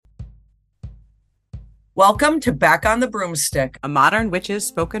Welcome to Back on the Broomstick, a modern witch's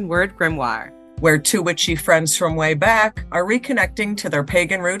spoken word grimoire, where two witchy friends from way back are reconnecting to their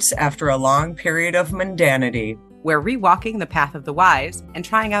pagan roots after a long period of mundanity. We're rewalking the path of the wise and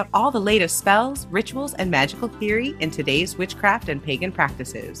trying out all the latest spells, rituals, and magical theory in today's witchcraft and pagan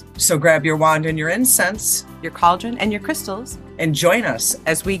practices. So grab your wand and your incense, your cauldron and your crystals, and join us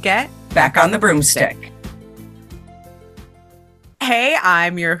as we get Back on the Broomstick. Hey,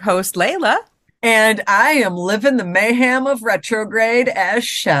 I'm your host, Layla. And I am living the mayhem of retrograde as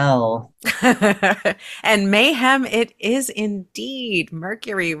Shell. And mayhem it is indeed.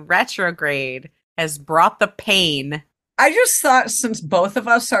 Mercury retrograde has brought the pain. I just thought, since both of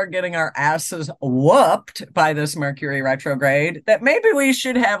us are getting our asses whooped by this Mercury retrograde, that maybe we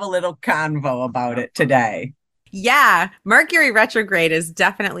should have a little convo about it today. Yeah, Mercury retrograde has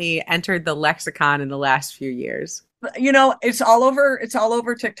definitely entered the lexicon in the last few years. You know, it's all over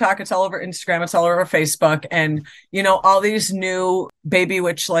TikTok, it's all over Instagram, it's all over Facebook. And, you know, all these new baby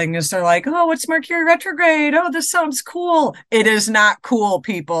witchlings are like, oh, it's Mercury retrograde. Oh, this sounds cool. It is not cool,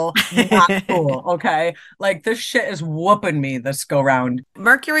 people. Not cool. Okay. Like, this shit is whooping me this go round.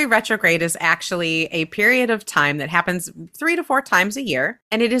 Mercury retrograde is actually a period of time that happens 3 to 4 times a year.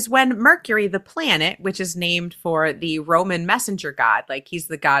 And it is when Mercury, the planet, which is named for the Roman messenger god, like he's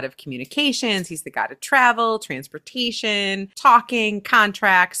the god of communications, he's the god of travel, transportation, talking,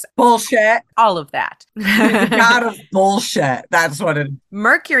 contracts. Bullshit. All of that. God of bullshit. That's what it is.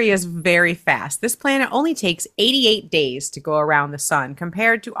 Mercury is very fast. This planet only takes 88 days to go around the sun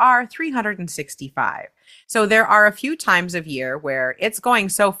compared to our 365. So there are a few times of year where it's going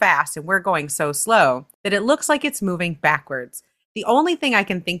so fast and we're going so slow that it looks like it's moving backwards. The only thing I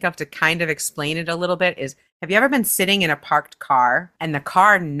can think of to kind of explain it a little bit is, have you ever been sitting in a parked car and the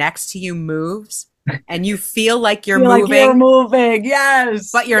car next to you moves and you feel like you're moving? Like you're moving,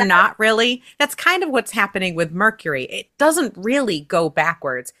 yes. But you're not really? That's kind of what's happening with Mercury. It doesn't really go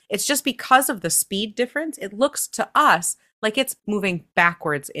backwards. It's just because of the speed difference, it looks to us like it's moving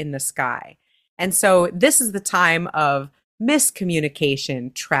backwards in the sky. And so this is the time of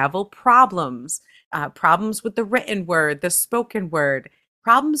miscommunication, travel problems, problems with the written word, the spoken word,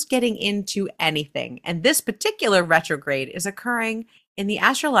 problems getting into anything. And this particular retrograde is occurring in the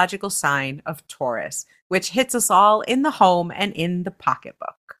astrological sign of Taurus, which hits us all in the home and in the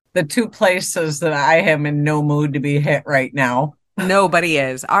pocketbook. The two places that I am in no mood to be hit right now. Nobody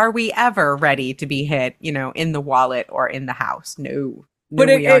is. Are we ever ready to be hit, you know, in the wallet or in the house? No. But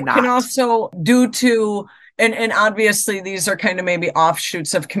it can also, due to, and obviously these are kind of maybe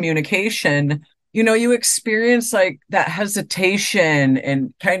offshoots of communication, you know, you experience like that hesitation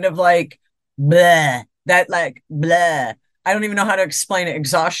and kind of like, bleh, that like, bleh. I don't even know how to explain it.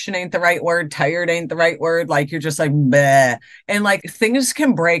 Exhaustion ain't the right word. Tired ain't the right word. Like, you're just like, bleh. And like, things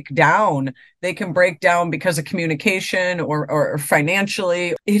can break down. They can break down because of communication or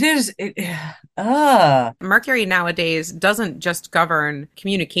financially. Mercury nowadays doesn't just govern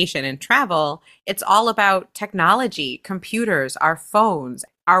communication and travel. It's all about technology, computers, our phones,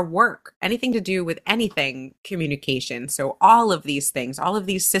 our work, anything to do with anything communication. So all of these things, all of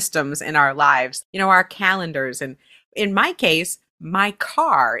these systems in our lives, you know, our calendars. And in my case, my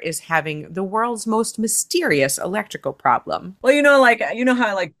car is having the world's most mysterious electrical problem. Well, you know how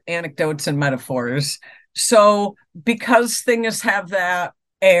I like anecdotes and metaphors. So because things have that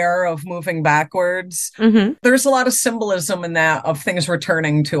air of moving backwards, there's a lot of symbolism in that of things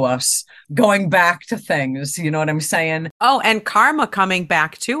returning to us, going back to things. You know what I'm saying? Oh, and karma coming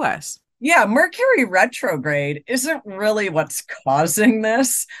back to us. Yeah, Mercury retrograde isn't really what's causing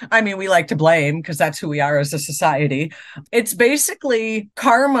this. I mean, we like to blame because that's who we are as a society. It's basically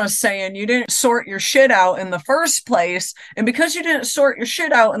karma saying you didn't sort your shit out in the first place. And because you didn't sort your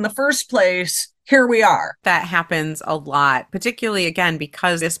shit out in the first place, here we are. That happens a lot, particularly, again,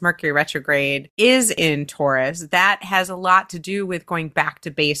 because this Mercury retrograde is in Taurus. That has a lot to do with going back to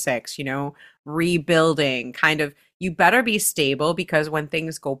basics, you know, rebuilding, kind of. You better be stable, because when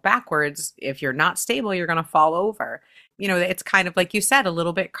things go backwards, if you're not stable, you're going to fall over. You know, it's kind of like you said, a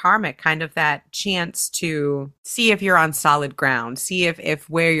little bit karmic, kind of that chance to see if you're on solid ground, see if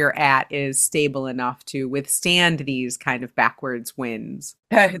where you're at is stable enough to withstand these kind of backwards winds.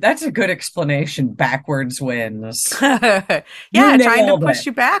 That's a good explanation. Backwards winds. Yeah, trying to push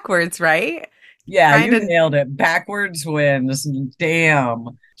you backwards, right? Yeah, you nailed it. Backwards winds.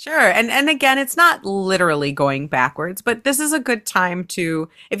 Damn. Sure. And again, it's not literally going backwards, but this is a good time to,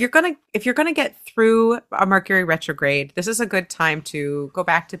 if you're going to get through a Mercury retrograde, this is a good time to go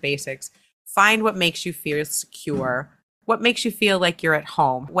back to basics. Find what makes you feel secure. What makes you feel like you're at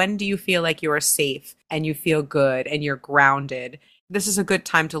home? When do you feel like you are safe and you feel good and you're grounded? this is a good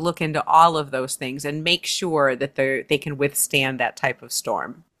time to look into all of those things and make sure that they can withstand that type of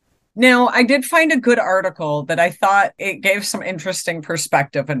storm. Now, I did find a good article that I thought it gave some interesting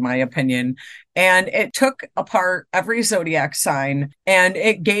perspective, in my opinion. And it took apart every zodiac sign and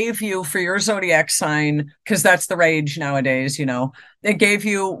it gave you for your zodiac sign, because that's the rage nowadays, it gave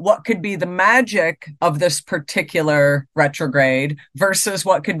you what could be the magic of this particular retrograde versus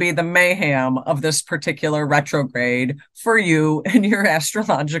what could be the mayhem of this particular retrograde for you and your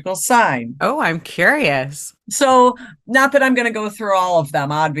astrological sign. Oh, I'm curious. So, not that I'm going to go through all of them,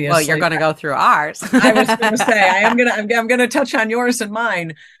 Well, you're obviously. going to go through ours. I was going to say I'm going to touch on yours and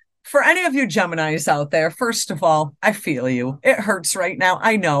mine. For any of you Geminis out there, first of all, I feel you. It hurts right now.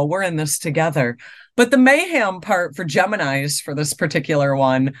 I know we're in this together. But the mayhem part for Geminis for this particular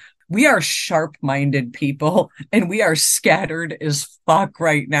one, we are sharp-minded people and we are scattered as fuck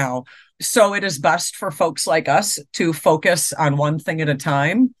right now. So it is best for folks like us to focus on one thing at a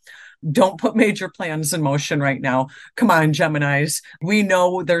time. Don't put major plans in motion right now. Come on, Geminis. We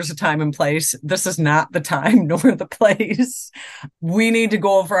know there's a time and place. This is not the time nor the place. We need to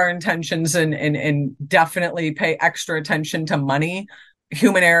go over our intentions and definitely pay extra attention to money.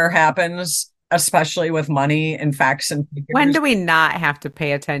 Human error happens, especially with money and facts and When figures. do we not have to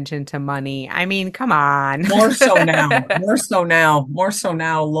pay attention to money? I mean, come on. More so now, more so now, more so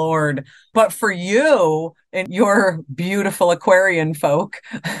now, Lord. But for you and your beautiful Aquarian folk,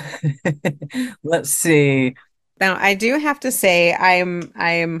 let's see. Now, I do have to say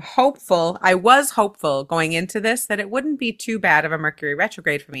I'm hopeful. I was hopeful going into this that it wouldn't be too bad of a Mercury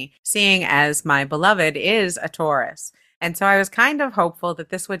retrograde for me, seeing as my beloved is a Taurus. And so I was kind of hopeful that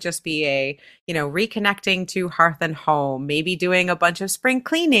this would just be reconnecting to hearth and home, maybe doing a bunch of spring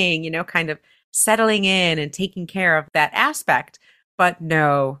cleaning, kind of settling in and taking care of that aspect. But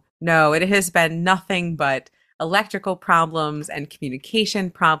no, it has been nothing but electrical problems and communication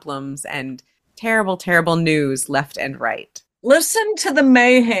problems and terrible, terrible news left and right. Listen to the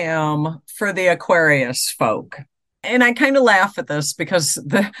mayhem for the Aquarius folk. And I kind of laugh at this because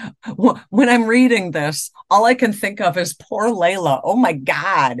when I'm reading this, all I can think of is poor Layla. Oh my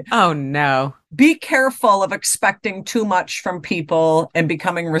God. Oh no. Be careful of expecting too much from people and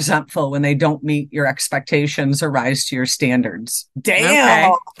becoming resentful when they don't meet your expectations or rise to your standards.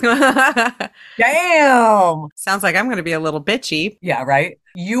 Damn. Okay. Damn. Sounds like I'm going to be a little bitchy. Yeah, right.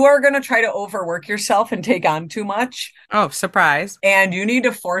 You are going to try to overwork yourself and take on too much. Oh, surprise. And you need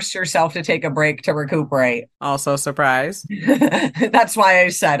to force yourself to take a break to recuperate. Also surprise. That's why I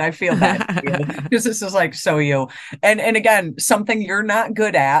said I feel bad for you because this is like so you. And again, something you're not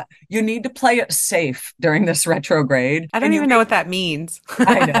good at. You need to play it safe during this retrograde. I don't even know what that means.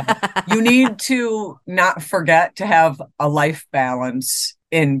 I know. You need to not forget to have a life balance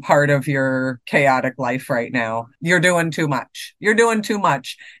in part of your chaotic life right now. You're doing too much. You're doing too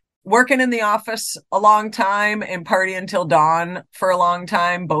much. Working in the office a long time and party until dawn for a long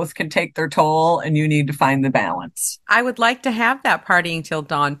time, both can take their toll and you need to find the balance. I would like to have that partying till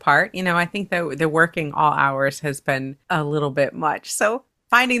dawn part. I think that the working all hours has been a little bit much. So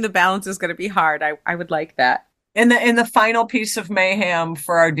finding the balance is going to be hard. I would like that. And the final piece of mayhem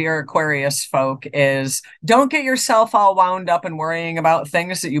for our dear Aquarius folk is don't get yourself all wound up and worrying about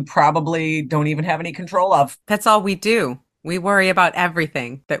things that you probably don't even have any control of. That's all we do. We worry about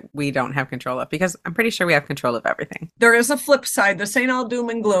everything that we don't have control of because I'm pretty sure we have control of everything. There is a flip side. This ain't all doom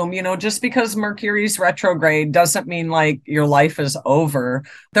and gloom. Just because Mercury's retrograde doesn't mean like your life is over.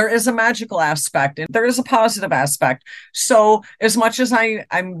 There is a magical aspect and there is a positive aspect. So as much as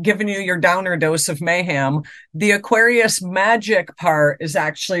I'm giving you your downer dose of mayhem, the Aquarius magic part is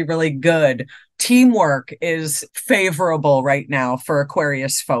actually really good. Teamwork is favorable right now for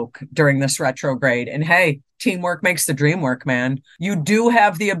Aquarius folk during this retrograde. And hey, teamwork makes the dream work, man. You do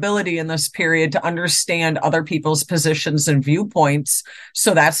have the ability in this period to understand other people's positions and viewpoints.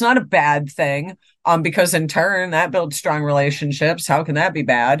 So that's not a bad thing, because in turn, that builds strong relationships. How can that be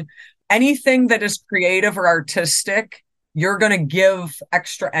bad? Anything that is creative or artistic, you're going to give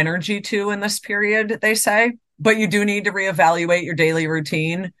extra energy to in this period, they say. But you do need to reevaluate your daily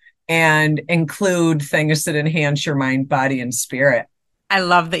routine and include things that enhance your mind, body, and spirit. I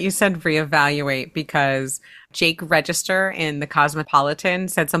love that you said reevaluate because Jake Register in the Cosmopolitan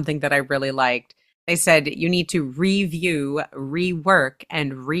said something that I really liked. They said you need to review, rework,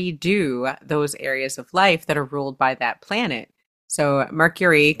 and redo those areas of life that are ruled by that planet. So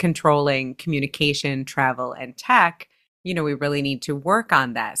Mercury controlling communication, travel, and tech, we really need to work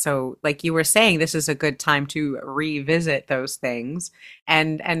on that. So like you were saying, this is a good time to revisit those things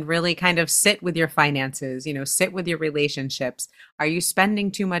and really kind of sit with your finances, sit with your relationships. Are you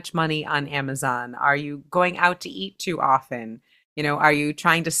spending too much money on Amazon? Are you going out to eat too often? Are you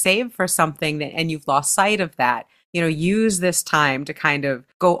trying to save for something and you've lost sight of that? Use this time to kind of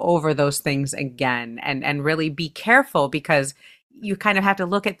go over those things again and really be careful, because you kind of have to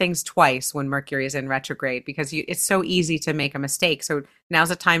look at things twice when Mercury is in retrograde, because it's so easy to make a mistake. So now's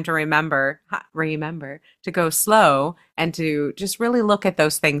the time to remember to go slow and to just really look at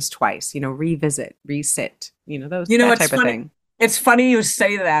those things twice, revisit, resit, that It's type of funny. thing. It's funny you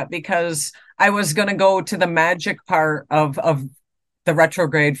say that because I was going to go to the magic part of the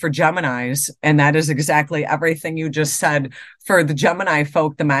retrograde for Geminis, and that is exactly everything you just said. For the Gemini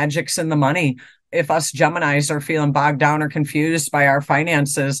folk, the magic's in the money. If us Geminis are feeling bogged down or confused by our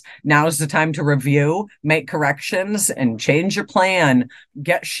finances, now's the time to review, make corrections, and change your plan.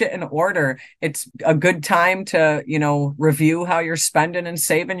 Get shit in order. It's a good time to, review how you're spending and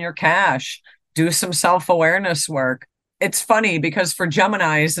saving your cash. Do some self-awareness work. It's funny because for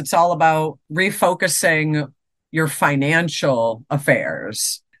Geminis, it's all about refocusing your financial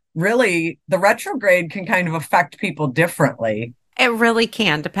affairs. Really, the retrograde can kind of affect people differently. It really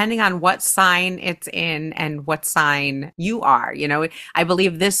can, depending on what sign it's in and what sign you are. I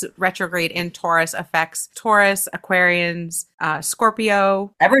believe this retrograde in Taurus affects Taurus, Aquarians,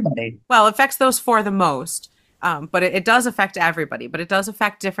 Scorpio. Everybody. Well, it affects those four the most, but it does affect everybody. But it does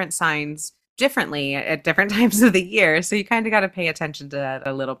affect different signs differently at different times of the year. So you kind of got to pay attention to that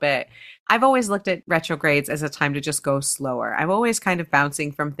a little bit. I've always looked at retrogrades as a time to just go slower. I'm always kind of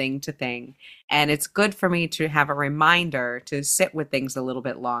bouncing from thing to thing. And it's good for me to have a reminder to sit with things a little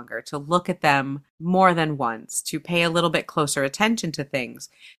bit longer, to look at them more than once, to pay a little bit closer attention to things.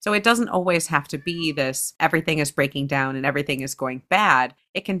 So it doesn't always have to be this everything is breaking down and everything is going bad.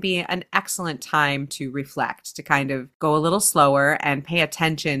 It can be an excellent time to reflect, to kind of go a little slower and pay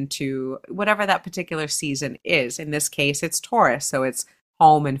attention to whatever that particular season is. In this case, it's Taurus, so it's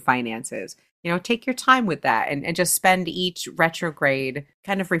home and finances. Take your time with that and just spend each retrograde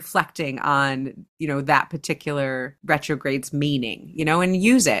kind of reflecting on, that particular retrograde's meaning, and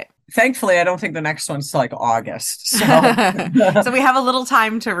use it. Thankfully, I don't think the next one's till like August. So So we have a little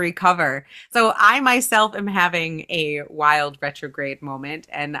time to recover. So I myself am having a wild retrograde moment,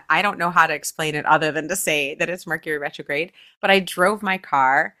 and I don't know how to explain it other than to say that it's Mercury retrograde. But I drove my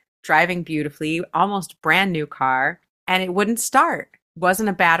car, driving beautifully, almost brand new car, and it wouldn't start. It wasn't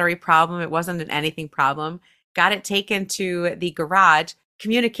a battery problem. It wasn't an anything problem. Got it taken to the garage.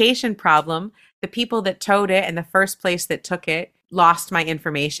 Communication problem. The people that towed it and the first place that took it lost my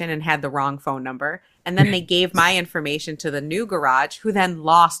information and had the wrong phone number. And then they gave my information to the new garage, who then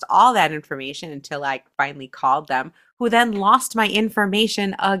lost all that information until I finally called them, who then lost my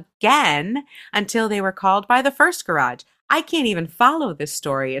information again until they were called by the first garage. I can't even follow this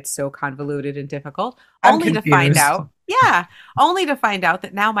story. It's so convoluted and difficult. I'm Only to find confused. out, yeah, only to find out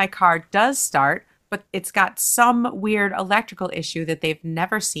that now my car does start, but it's got some weird electrical issue that they've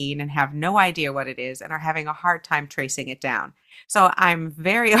never seen and have no idea what it is and are having a hard time tracing it down. So I'm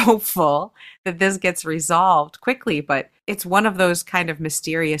very hopeful that this gets resolved quickly, but it's one of those kind of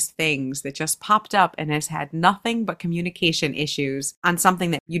mysterious things that just popped up and has had nothing but communication issues on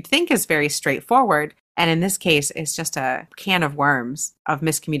something that you'd think is very straightforward. And in this case, it's just a can of worms of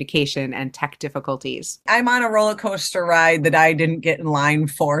miscommunication and tech difficulties. I'm on a roller coaster ride that I didn't get in line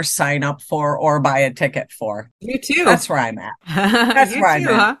for, sign up for, or buy a ticket for. You too. That's where I'm at. That's You where I'm too,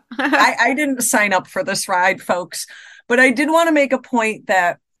 at. huh? I didn't sign up for this ride, folks, but I did want to make a point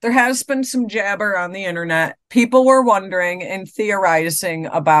that there has been some jabber on the internet. People were wondering and theorizing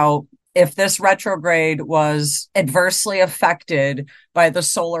about if this retrograde was adversely affected by the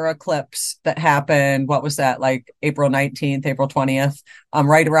solar eclipse that happened. What was that, like April 19th, April 20th?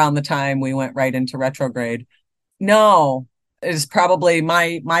 Right around the time we went right into retrograde. No, is probably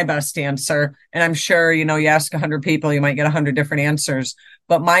my best answer. And I'm sure, you ask 100 people, you might get 100 different answers.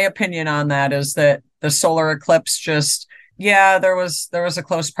 But my opinion on that is that the solar eclipse just, yeah, there was a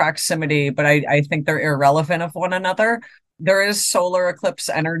close proximity, but I think they're irrelevant of one another. There is solar eclipse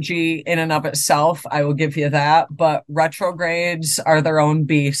energy in and of itself. I will give you that. But retrogrades are their own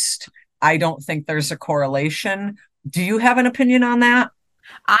beast. I don't think there's a correlation. Do you have an opinion on that?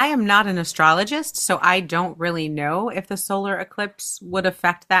 I am not an astrologist, so I don't really know if the solar eclipse would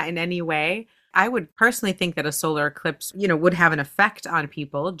affect that in any way. I would personally think that a solar eclipse, would have an effect on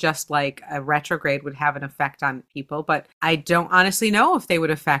people, just like a retrograde would have an effect on people. But I don't honestly know if they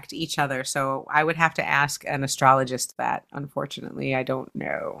would affect each other. So I would have to ask an astrologist that. Unfortunately, I don't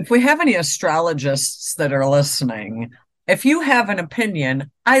know. If we have any astrologists that are listening, if you have an opinion,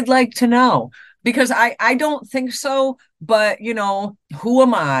 I'd like to know because I don't think so. But, who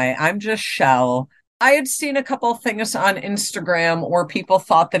am I? I'm just Shell. I had seen a couple of things on Instagram where people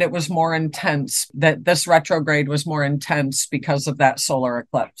thought that it was more intense, that this retrograde was more intense because of that solar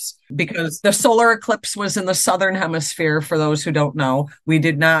eclipse. Because the solar eclipse was in the southern hemisphere, for those who don't know. We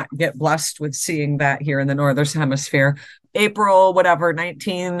did not get blessed with seeing that here in the northern hemisphere. April, whatever,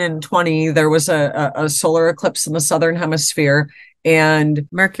 19 and 20, there was a solar eclipse in the southern hemisphere. And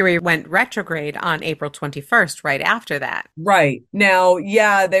Mercury went retrograde on April 21st, right after that. right. Now,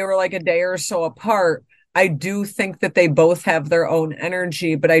 yeah, they were like a day or so apart. I do think that they both have their own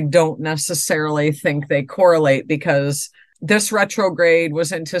energy, but I don't necessarily think they correlate because this retrograde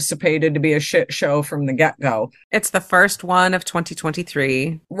was anticipated to be a shit show from the get-go. It's the first one of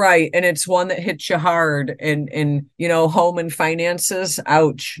 2023. Right. And it's one that hits you hard in, home and finances.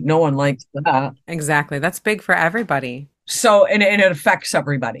 Ouch. No one likes that. Exactly. That's big for everybody. So, and it affects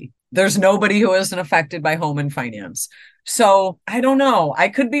everybody. There's nobody who isn't affected by home and finance. So I don't know. I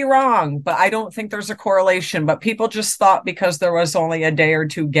could be wrong, but I don't think there's a correlation. But people just thought because there was only a day or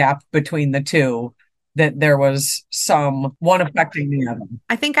two gap between the two, that there was some one affecting the other.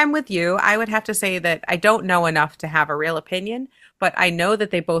 I think I'm with you. I would have to say that I don't know enough to have a real opinion, but I know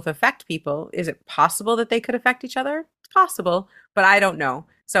that they both affect people. Is it possible that they could affect each other? It's possible, but I don't know.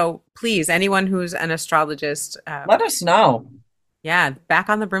 So please, anyone who's an astrologist, Let us know. yeah,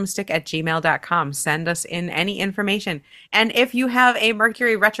 backonthebroomstick@gmail.com. Send us in any information. And if you have a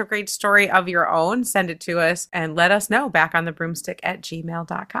Mercury retrograde story of your own, send it to us and let us know.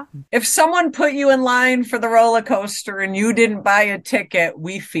 Backonthebroomstick@gmail.com. If someone put you in line for the roller coaster and you didn't buy a ticket,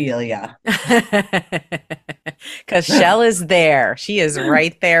 we feel ya. Because Shell is there. She is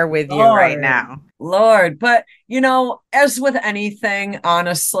right there with you right now. Lord. But, as with anything,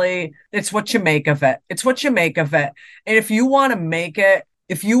 honestly, it's what you make of it. It's what you make of it. And if you want to make it,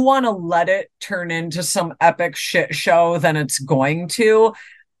 if you want to let it turn into some epic shit show, then it's going to.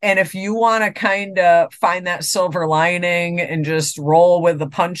 And if you want to kind of find that silver lining and just roll with the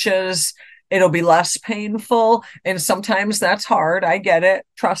punches, it'll be less painful. And sometimes that's hard. I get it.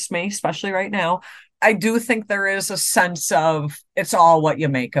 Trust me, especially right now. I do think there is a sense of it's all what you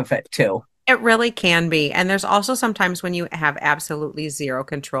make of it, too. It really can be. And there's also sometimes when you have absolutely zero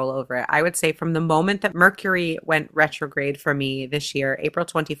control over it. I would say from the moment that Mercury went retrograde for me this year, April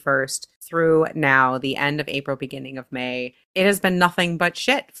 21st, through now, the end of April, beginning of May, it has been nothing but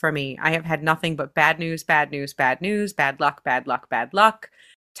shit for me. I have had nothing but bad news, bad news, bad news, bad luck, bad luck, bad luck,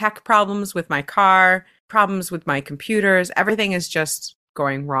 tech problems with my car, problems with my computers. Everything is just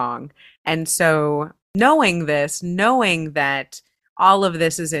going wrong. And so knowing this, knowing that all of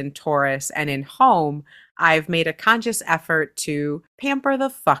this is in Taurus and in home, I've made a conscious effort to pamper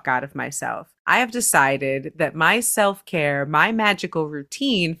the fuck out of myself. I have decided that my self-care, my magical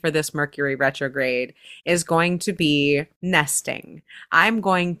routine for this Mercury retrograde is going to be nesting. I'm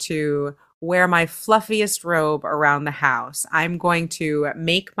going to wear my fluffiest robe around the house. I'm going to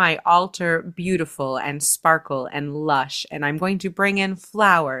make my altar beautiful and sparkle and lush, and I'm going to bring in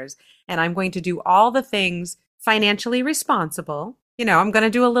flowers, and I'm going to do all the things financially responsible. I'm going to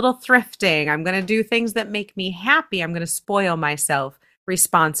do a little thrifting. I'm going to do things that make me happy. I'm going to spoil myself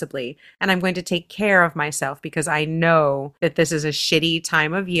responsibly. And I'm going to take care of myself because I know that this is a shitty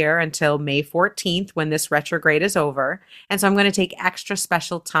time of year until May 14th when this retrograde is over. And so I'm going to take extra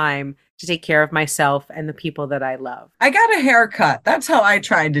special time to take care of myself and the people that I love. I got a haircut. That's how I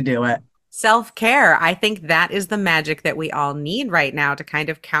tried to do it. Self-care. I think that is the magic that we all need right now to kind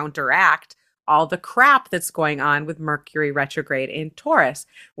of counteract all the crap that's going on with Mercury retrograde in Taurus.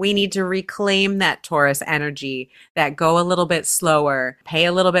 We need to reclaim that Taurus energy, that go a little bit slower, pay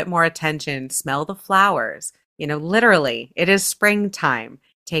a little bit more attention, smell the flowers. Literally, it is springtime.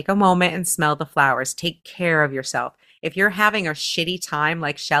 Take a moment and smell the flowers. Take care of yourself. If you're having a shitty time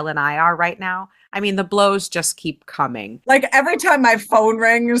like Shell and I are right now, the blows just keep coming. Like every time my phone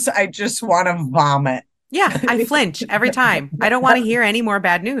rings, I just want to vomit. Yeah, I flinch every time. I don't want to hear any more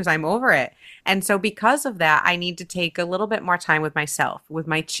bad news. I'm over it. And so because of that, I need to take a little bit more time with myself, with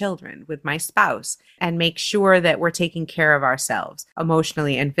my children, with my spouse, and make sure that we're taking care of ourselves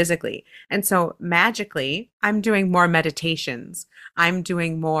emotionally and physically. And so magically, I'm doing more meditations. I'm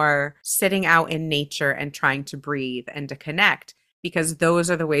doing more sitting out in nature and trying to breathe and to connect. Because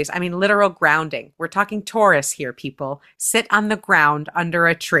those are the ways, literal grounding. We're talking Taurus here, people. Sit on the ground under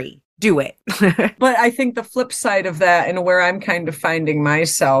a tree. Do it. But I think the flip side of that and where I'm kind of finding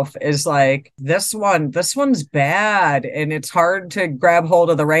myself is like this one's bad and it's hard to grab hold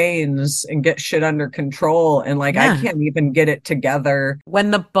of the reins and get shit under control. And I can't even get it together.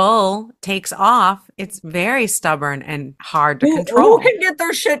 When the bull takes off, It's very stubborn and hard to Who control. can get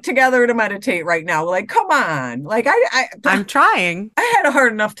their shit together to meditate right now? Like, come on. Like, I'm trying. I had a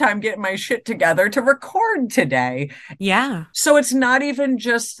hard enough time getting my shit together to record today. Yeah, So it's not even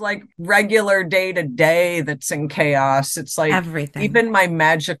just like regular day to day that's in chaos. It's like everything. even my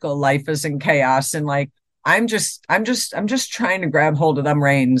magical life is in chaos. And like, I'm just trying to grab hold of them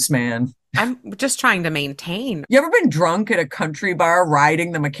reins, man. I'm just trying to maintain. You ever been drunk at a country bar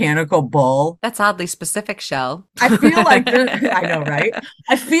riding the mechanical bull? That's oddly specific, Shell. I feel like I know, right?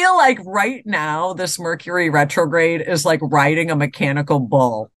 I feel like right now this Mercury retrograde is like riding a mechanical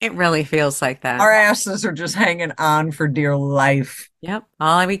bull. It really feels like that. Our asses are just hanging on for dear life. Yep.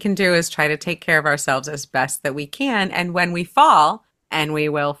 All we can do is try to take care of ourselves as best that we can. And when we fall, and we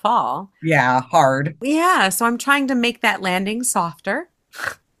will fall. Yeah, hard. Yeah. So I'm trying to make that landing softer.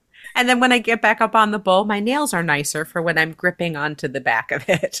 And then when I get back up on the bull, my nails are nicer for when I'm gripping onto the back of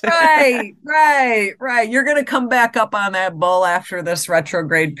it. Right. You're going to come back up on that bull after this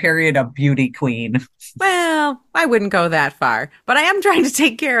retrograde period of beauty queen. Well, I wouldn't go that far, but I am trying to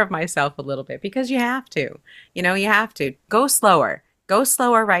take care of myself a little bit because you have to. You have to go slower. Go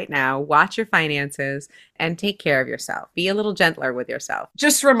slower right now. Watch your finances and take care of yourself. Be a little gentler with yourself.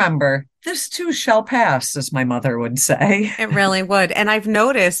 Just remember, this too shall pass, as my mother would say. It really would. And I've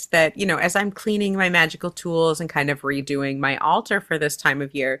noticed that, as I'm cleaning my magical tools and kind of redoing my altar for this time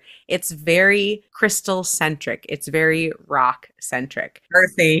of year, it's very crystal centric. It's very rock centric.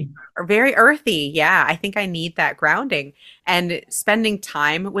 Earthy. Or very earthy. Yeah, I think I need that grounding. And spending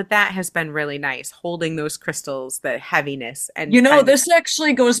time with that has been really nice, holding those crystals, the heaviness. And this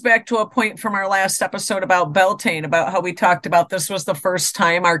actually goes back to a point from our last episode about Beltane, about how we talked about this was the first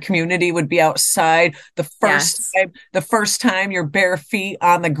time our community would be outside, the first time your bare feet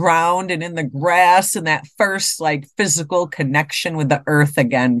on the ground and in the grass, and that first like physical connection with the earth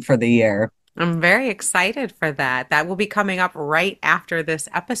again for the year. I'm very excited for that. That will be coming up right after this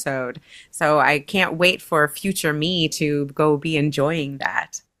episode. So I can't wait for future me to go be enjoying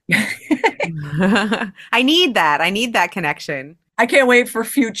that. I need that. I need that connection. I can't wait for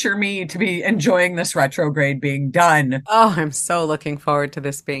future me to be enjoying this retrograde being done. Oh, I'm so looking forward to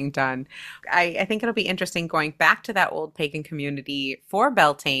this being done. I think it'll be interesting going back to that old pagan community for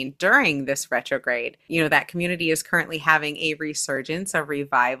Beltane during this retrograde. That community is currently having a resurgence, a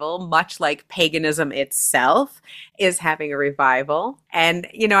revival, much like paganism itself is having a revival. And,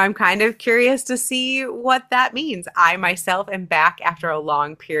 I'm kind of curious to see what that means. I myself am back after a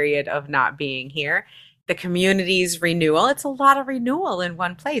long period of not being here. The community's renewal. It's a lot of renewal in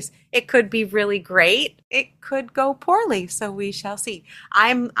one place. It could be really great. It could go poorly. So we shall see.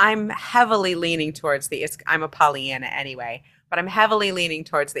 I'm heavily leaning towards I'm a Pollyanna anyway, but I'm heavily leaning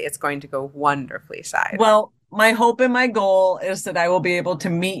towards it's going to go wonderfully side. Well, my hope and my goal is that I will be able to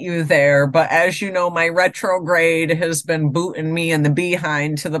meet you there. But as you know, my retrograde has been booting me in the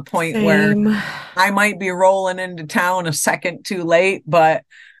behind to the point where I might be rolling into town a second too late, but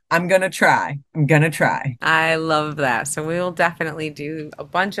I'm going to try. I love that. So we will definitely do a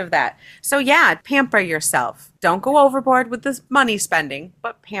bunch of that. So yeah, pamper yourself. Don't go overboard with this money spending,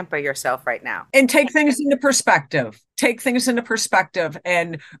 but pamper yourself right now. And take things into perspective.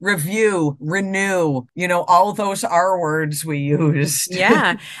 And review, renew, all those R words we used.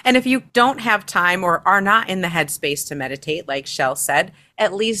 Yeah. And if you don't have time or are not in the headspace to meditate, like Shell said,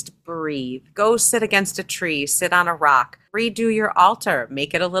 at least breathe. Go sit against a tree, sit on a rock, redo your altar,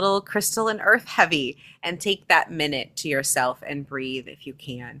 make it a little crystal and earth heavy, and take that minute to yourself and breathe if you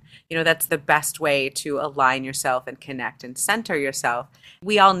can. That's the best way to align yourself and connect and center yourself.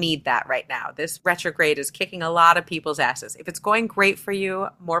 We all need that right now. This retrograde is kicking a lot of people's asses. If it's going great for you,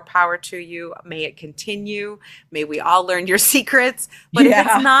 more power to you. May it continue. May we all learn your secrets. But if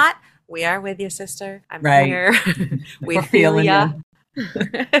it's not, we are with you, sister. I'm here. We feel you.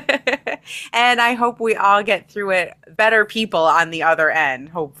 And I hope we all get through it better people on the other end,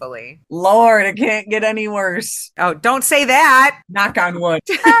 hopefully. Lord, it can't get any worse. Oh, don't say that. Knock on wood.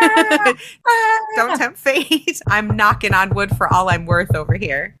 Don't tempt fate. I'm knocking on wood for all I'm worth over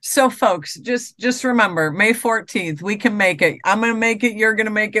here. So folks, just remember, May 14th, we can make it. I'm going to make it. You're going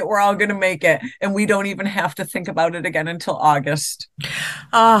to make it. We're all going to make it. And we don't even have to think about it again until August.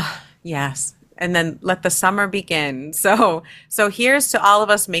 Oh, yes. And then let the summer begin. So here's to all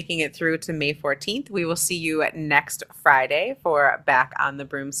of us making it through to May 14th. We will see you next Friday for Back on the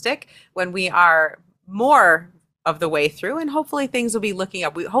Broomstick when we are more of the way through, and hopefully things will be looking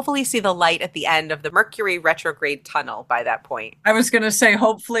up. We hopefully see the light at the end of the Mercury retrograde tunnel by that point. I was going to say,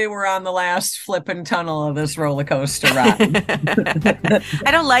 hopefully we're on the last flipping tunnel of this roller coaster ride.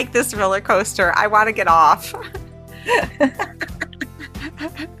 I don't like this roller coaster. I want to get off.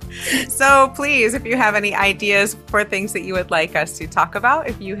 So please, if you have any ideas for things that you would like us to talk about,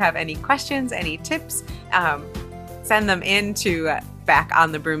 if you have any questions, any tips, send them in to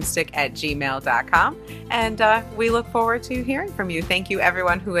backonthebroomstick@gmail.com. And we look forward to hearing from you. Thank you,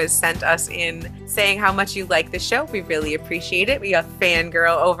 everyone who has sent us in saying how much you like the show. We really appreciate it. We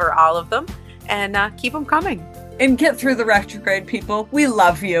fangirl over all of them. And keep them coming. And get through the retrograde, people. We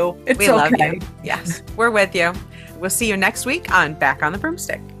love you. We love you. Yes, we're with you. We'll see you next week on Back on the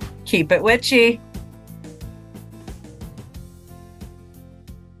Broomstick. Keep it witchy.